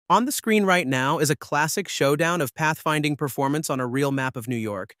On the screen right now is a classic showdown of pathfinding performance on a real map of New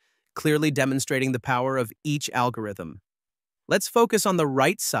York, clearly demonstrating the power of each algorithm. Let's focus on the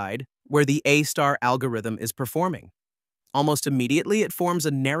right side, where the A-star algorithm is performing. Almost immediately, it forms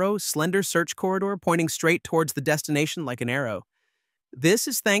a narrow, slender search corridor pointing straight towards the destination like an arrow. This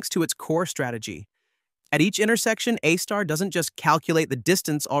is thanks to its core strategy. At each intersection, A-star doesn't just calculate the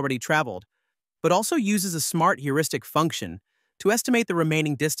distance already traveled, but also uses a smart heuristic function to estimate the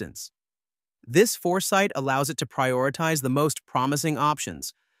remaining distance. This foresight allows it to prioritize the most promising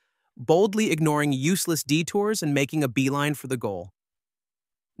options, boldly ignoring useless detours and making a beeline for the goal.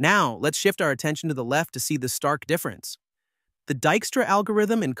 Now, let's shift our attention to the left to see the stark difference. The Dijkstra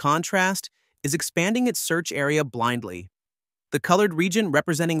algorithm, in contrast, is expanding its search area blindly. The colored region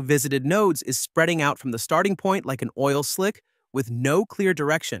representing visited nodes is spreading out from the starting point like an oil slick with no clear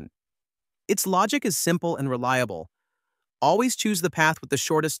direction. Its logic is simple and reliable. Always choose the path with the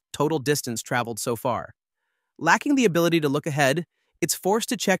shortest total distance traveled so far. Lacking the ability to look ahead, it's forced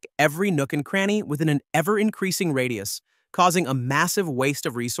to check every nook and cranny within an ever-increasing radius, causing a massive waste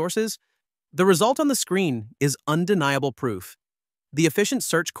of resources. The result on the screen is undeniable proof. The efficient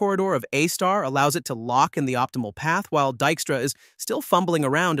search corridor of A-star allows it to lock in the optimal path, while Dijkstra is still fumbling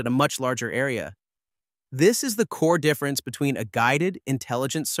around in a much larger area. This is the core difference between a guided,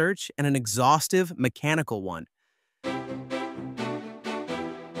 intelligent search and an exhaustive, mechanical one.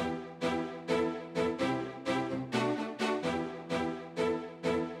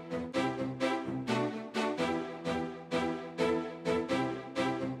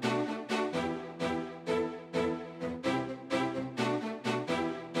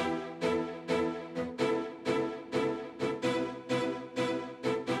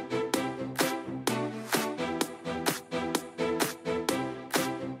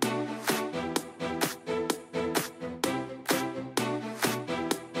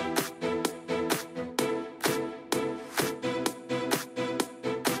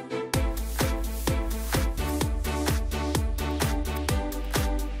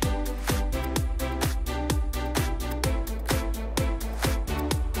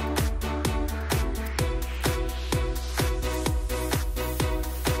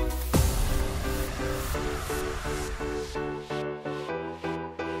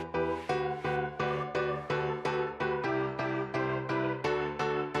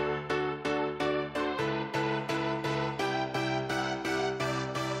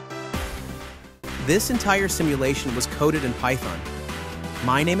 This entire simulation was coded in Python.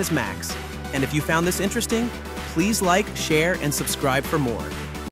 My name is Max, and if you found this interesting, please like, share, and subscribe for more.